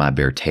strangers as my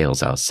bare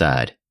tails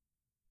outside.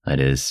 That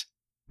is,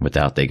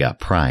 without they got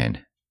prying.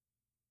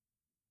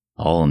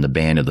 All in the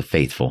band of the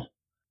faithful,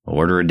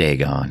 order of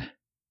Dagon.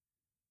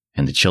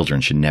 And the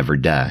children should never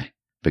die,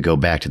 but go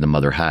back to the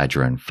Mother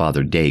Hydra and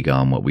Father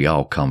Dagon what we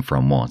all come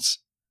from once.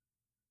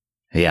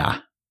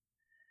 Ja,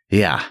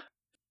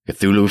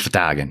 Cthulhu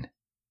Fatagan.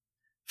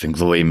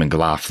 Fingloi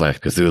Menglaflech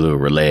Cthulhu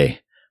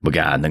Relay,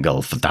 Bagad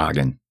Nagul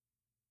Fatagan.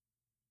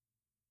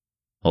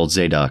 Old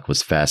Zadok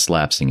was fast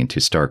lapsing into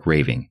stark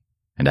raving,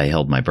 and I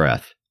held my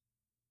breath.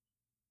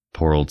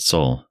 Poor old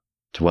soul,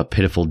 to what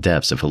pitiful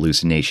depths of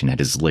hallucination had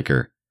his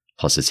liquor,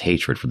 plus his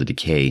hatred for the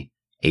decay,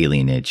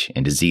 alienage,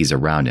 and disease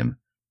around him,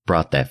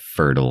 brought that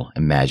fertile,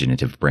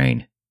 imaginative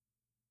brain.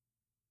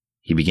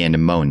 He began to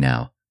moan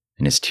now,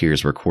 and his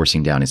tears were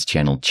coursing down his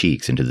channeled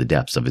cheeks into the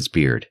depths of his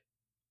beard.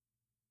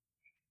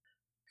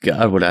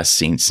 God, what I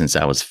seen since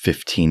I was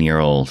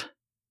 15-year-old.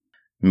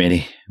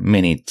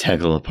 Many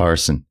Tegel a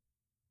parson.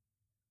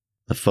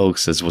 The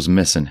folks as was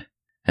missing,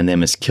 and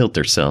them as kilt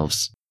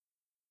theirselves.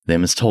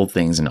 Them as told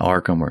things in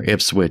Arkham or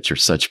Ipswich or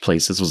such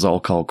places was all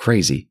called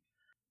crazy,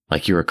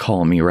 like you are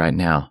calling me right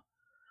now.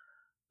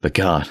 But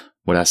God,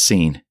 what I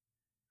seen.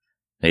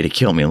 They'd have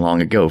killed me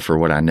long ago for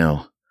what I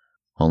know.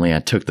 Only I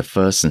took the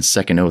first and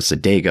second oaths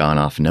of Dagon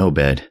off in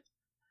Obed,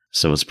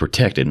 so was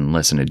protected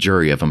unless a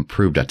jury of 'em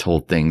proved I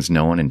told things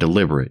knowing and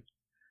deliberate.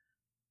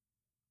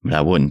 But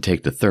I wouldn't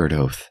take the third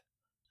oath.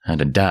 I'd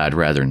have died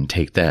rather than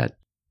take that.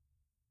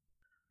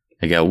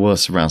 It got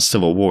worse around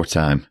Civil War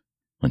time,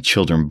 when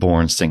children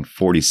born since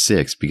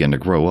 46 began to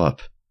grow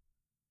up.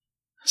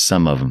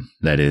 Some of 'em,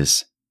 that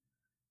is.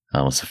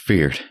 I was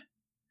afeared.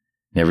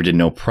 Never did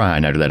no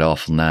prying after that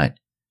awful night.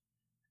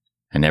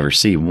 I never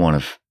see one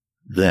of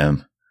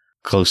them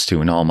close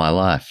to in all my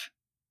life.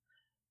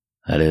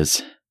 That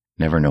is,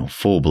 never no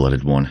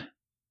full-blooded one.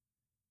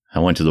 I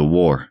went to the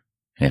war,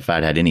 and if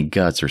I'd had any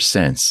guts or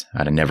sense,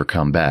 I'd have never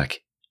come back,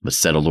 but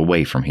settled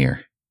away from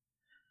here.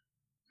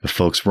 But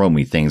folks wrote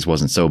me things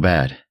wasn't so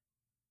bad.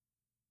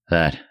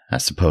 That, I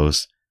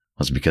suppose,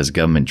 was because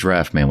government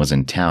draftman was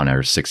in town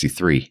after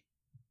 63.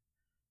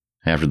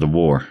 After the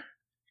war,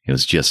 it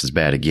was just as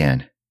bad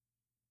again.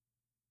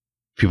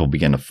 People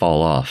began to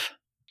fall off.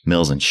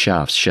 Mills and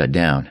shops shut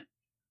down.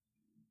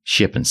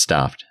 Shipping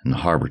stopped and the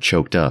harbor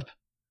choked up.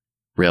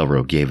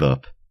 Railroad gave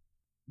up.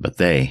 But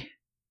they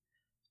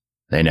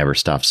never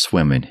stopped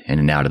swimming in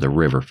and out of the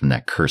river from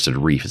that cursed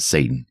reef of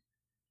Satan.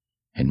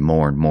 And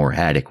more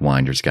attic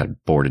winders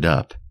got boarded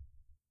up.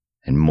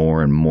 And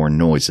more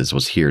noises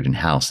was heard in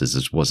houses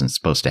as wasn't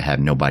supposed to have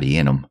nobody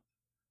in 'em.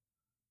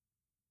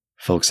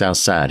 Folks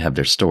outside have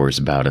their stories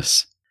about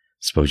us.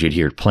 Suppose you'd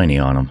hear plenty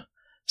on 'em,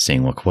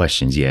 seeing what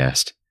questions you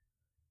asked.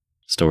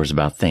 Stories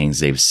about things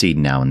they've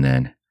seen now and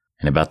then,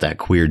 and about that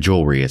queer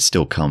jewelry that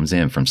still comes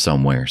in from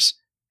somewheres,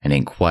 and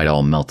ain't quite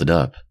all melted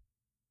up.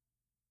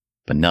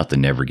 But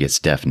nothing ever gets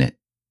definite.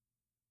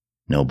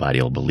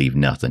 Nobody'll believe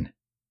nothing.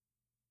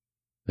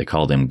 They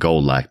call them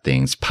gold-like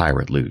things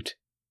pirate loot,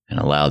 and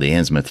allow the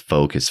Innsmouth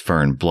folk is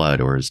furrin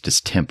blood or is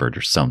distempered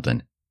or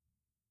something.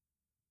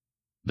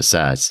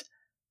 Besides,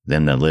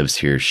 them that lives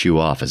here shoo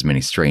off as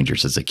many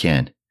strangers as they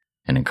can,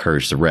 and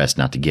encourage the rest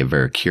not to get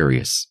very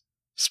curious,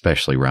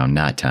 especially around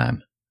night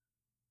time.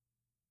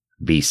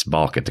 Beasts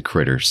balk at the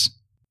critters.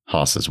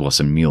 Hosses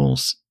wasn't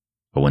mules,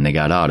 but when they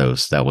got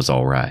autos, that was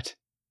all right.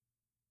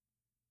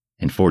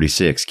 In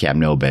 46,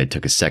 Captain Obed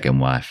took a second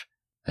wife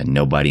that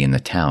nobody in the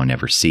town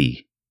ever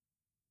see.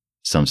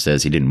 Some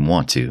says he didn't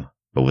want to,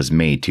 but was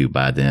made to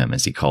by them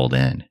as he called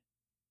in.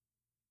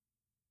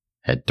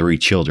 Had 3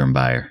 children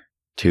by her.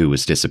 2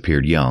 was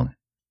disappeared young,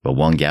 but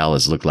one gal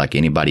has looked like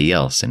anybody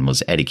else and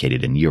was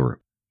educated in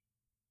Europe.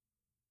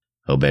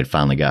 Obed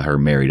finally got her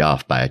married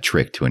off by a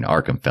trick to an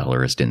Arkham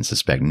feller as didn't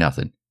suspect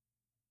nothing.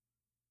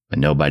 But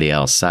nobody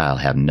outside'll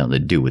have nothing to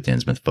do with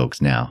Innsmouth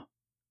folks now.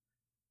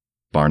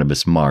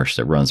 Barnabas Marsh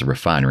that runs the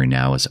refinery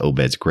now is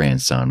Obed's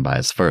grandson by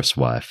his first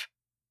wife,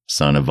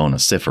 son of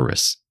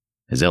Onesiphorus,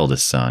 his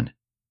eldest son,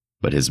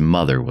 but his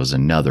mother was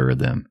another of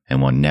them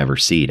and one never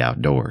seed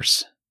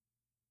outdoors.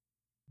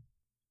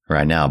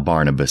 Right now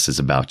Barnabas is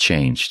about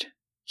changed,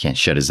 can't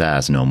shut his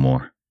eyes no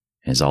more,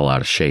 and is all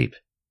out of shape.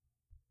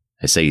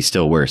 They say he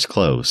still wears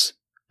clothes,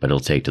 but he'll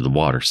take to the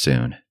water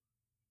soon.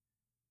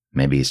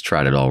 Maybe he's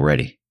tried it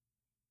already.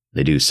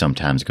 They do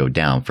sometimes go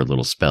down for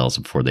little spells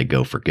before they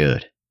go for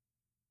good.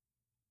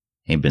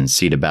 Ain't been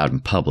seen about in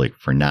public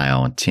for nigh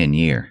on 10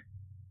 year.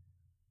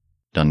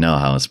 Don't know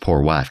how his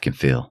poor wife can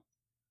feel.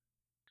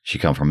 She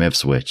come from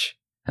Ipswich,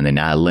 and they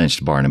nigh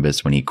lynched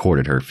Barnabas when he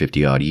courted her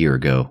 50-odd year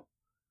ago.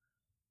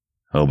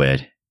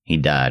 Obed, he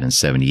died in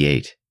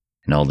 78,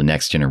 and all the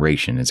next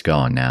generation is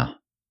gone now.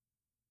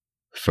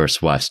 The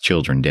first wife's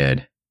children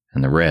dead,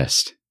 and the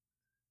rest,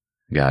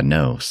 God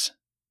knows.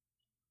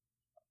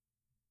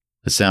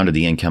 The sound of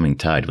the incoming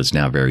tide was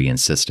now very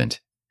insistent,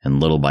 and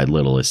little by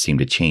little it seemed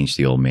to change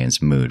the old man's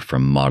mood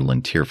from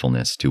maudlin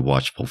tearfulness to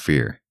watchful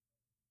fear.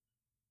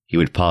 He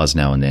would pause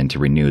now and then to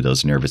renew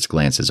those nervous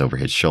glances over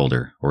his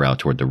shoulder or out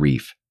toward the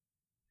reef,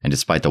 and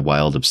despite the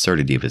wild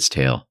absurdity of his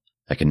tale,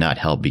 I could not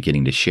help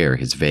beginning to share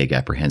his vague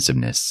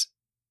apprehensiveness.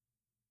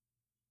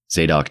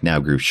 Zadok now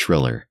grew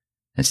shriller,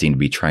 and seemed to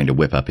be trying to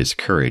whip up his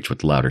courage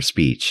with louder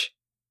speech.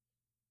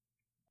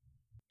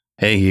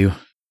 "Hey you,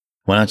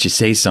 why don't you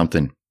say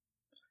something?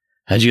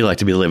 How'd you like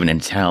to be living in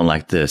a town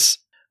like this,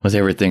 with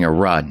everything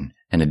a-rotting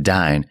and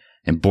a-dying,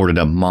 and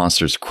boarded-up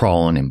monsters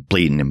crawling and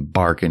bleeding and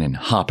barking and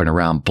hopping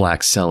around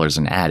black cellars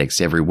and attics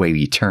every way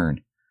you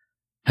turn?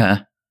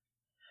 Huh?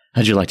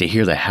 How'd you like to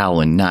hear the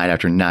howling night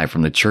after night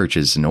from the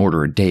churches and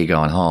order a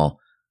Dagon Hall,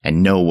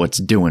 and know what's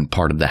doing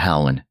part of the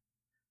howling?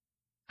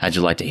 How'd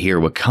you like to hear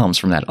what comes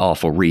from that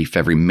awful reef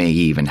every May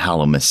Eve in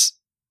Hallowmas?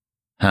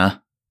 Huh?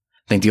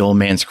 Think the old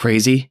man's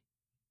crazy?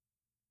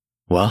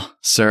 Well,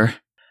 sir,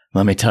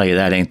 let me tell you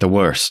that ain't the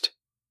worst."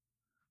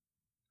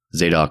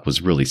 Zadok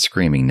was really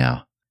screaming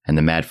now, and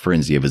the mad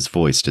frenzy of his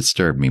voice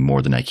disturbed me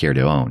more than I care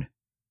to own.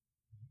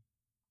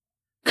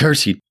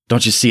 "Curse you,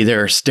 don't you see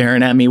they're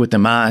staring at me with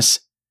them eyes?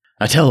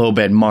 I tell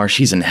Obed Marsh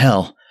he's in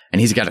hell, and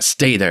he's got to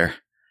stay there.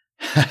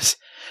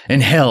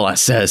 In hell, I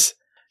says.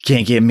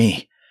 Can't get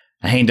me.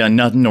 I ain't done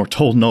nothing nor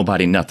told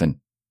nobody nothing."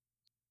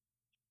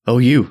 "Oh,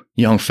 you,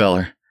 young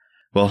feller.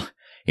 Well,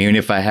 even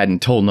if I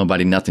hadn't told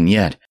nobody nothing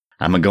yet,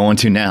 I'm a-going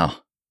to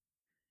now.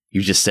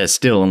 You just set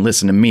still and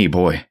listen to me,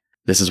 boy.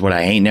 This is what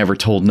I ain't never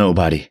told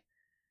nobody.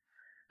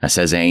 I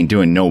says I ain't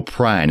doing no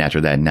prying after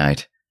that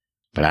night,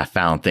 but I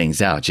found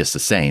things out just the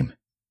same.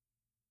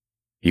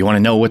 You want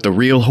to know what the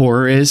real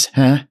horror is,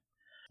 huh?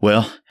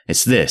 Well,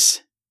 it's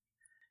this.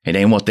 It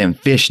ain't what them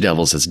fish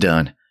devils has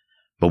done,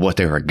 but what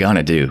they're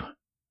gonna do.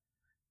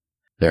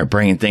 They're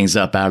bringing things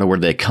up out of where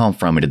they come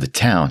from into the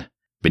town.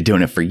 Been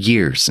doing it for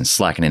years and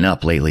slackening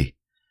up lately.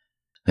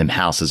 Them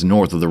houses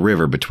north of the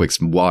river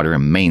betwixt Water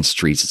and Main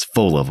Streets is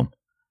full of them.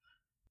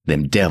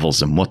 Them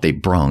devils and what they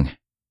brung.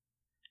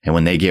 And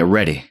when they get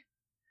ready,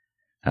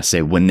 I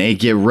say when they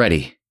get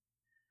ready.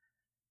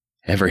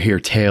 Ever hear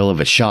tale of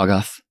a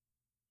Shoggoth?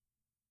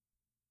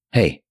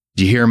 Hey,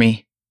 do you hear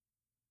me?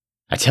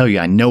 I tell you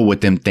I know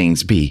what them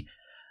things be.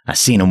 I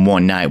seen 'em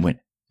one night when...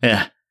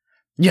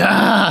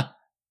 Yeah!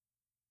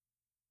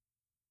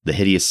 The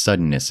hideous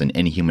suddenness and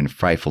inhuman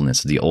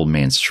frightfulness of the old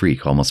man's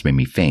shriek almost made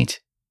me faint.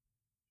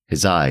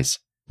 His eyes,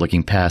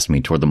 looking past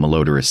me toward the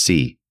malodorous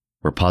sea,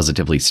 were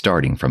positively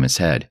starting from his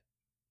head,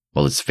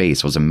 while his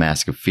face was a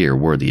mask of fear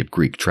worthy of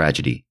Greek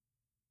tragedy.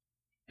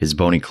 His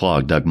bony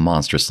claw dug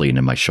monstrously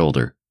into my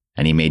shoulder,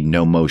 and he made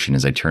no motion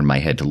as I turned my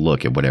head to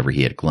look at whatever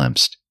he had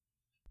glimpsed.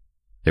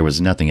 There was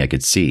nothing I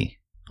could see,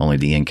 only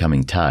the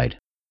incoming tide,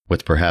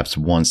 with perhaps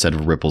one set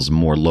of ripples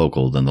more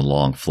local than the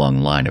long-flung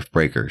line of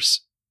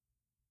breakers.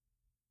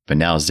 But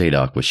now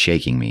Zadok was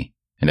shaking me,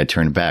 and I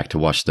turned back to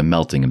watch the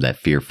melting of that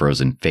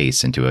fear-frozen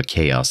face into a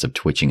chaos of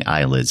twitching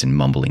eyelids and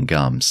mumbling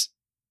gums.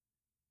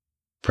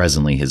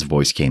 Presently his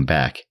voice came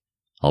back,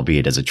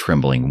 albeit as a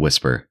trembling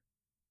whisper.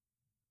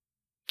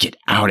 "Get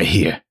out of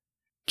here!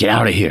 Get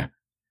out of here!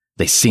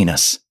 They seen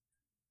us!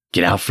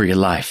 Get out for your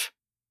life!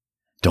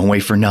 Don't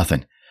wait for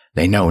nothing!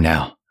 They know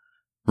now.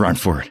 Run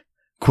for it.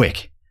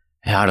 Quick.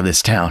 Out of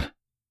this town.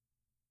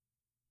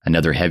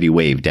 Another heavy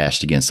wave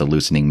dashed against the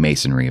loosening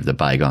masonry of the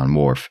bygone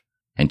wharf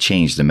and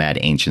changed the mad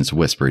ancient's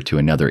whisper to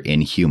another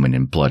inhuman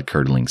and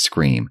blood-curdling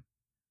scream.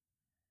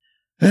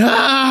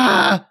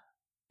 Ah!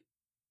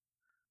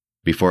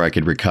 Before I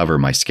could recover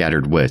my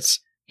scattered wits,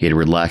 he had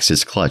relaxed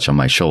his clutch on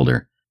my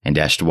shoulder and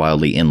dashed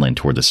wildly inland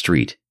toward the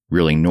street,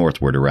 reeling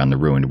northward around the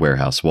ruined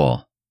warehouse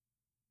wall.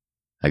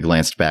 I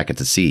glanced back at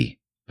the sea,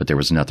 but there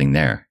was nothing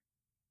there.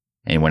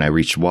 And when I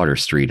reached Water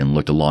Street and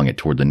looked along it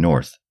toward the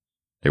north,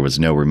 there was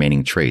no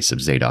remaining trace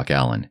of Zadok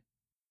Allen.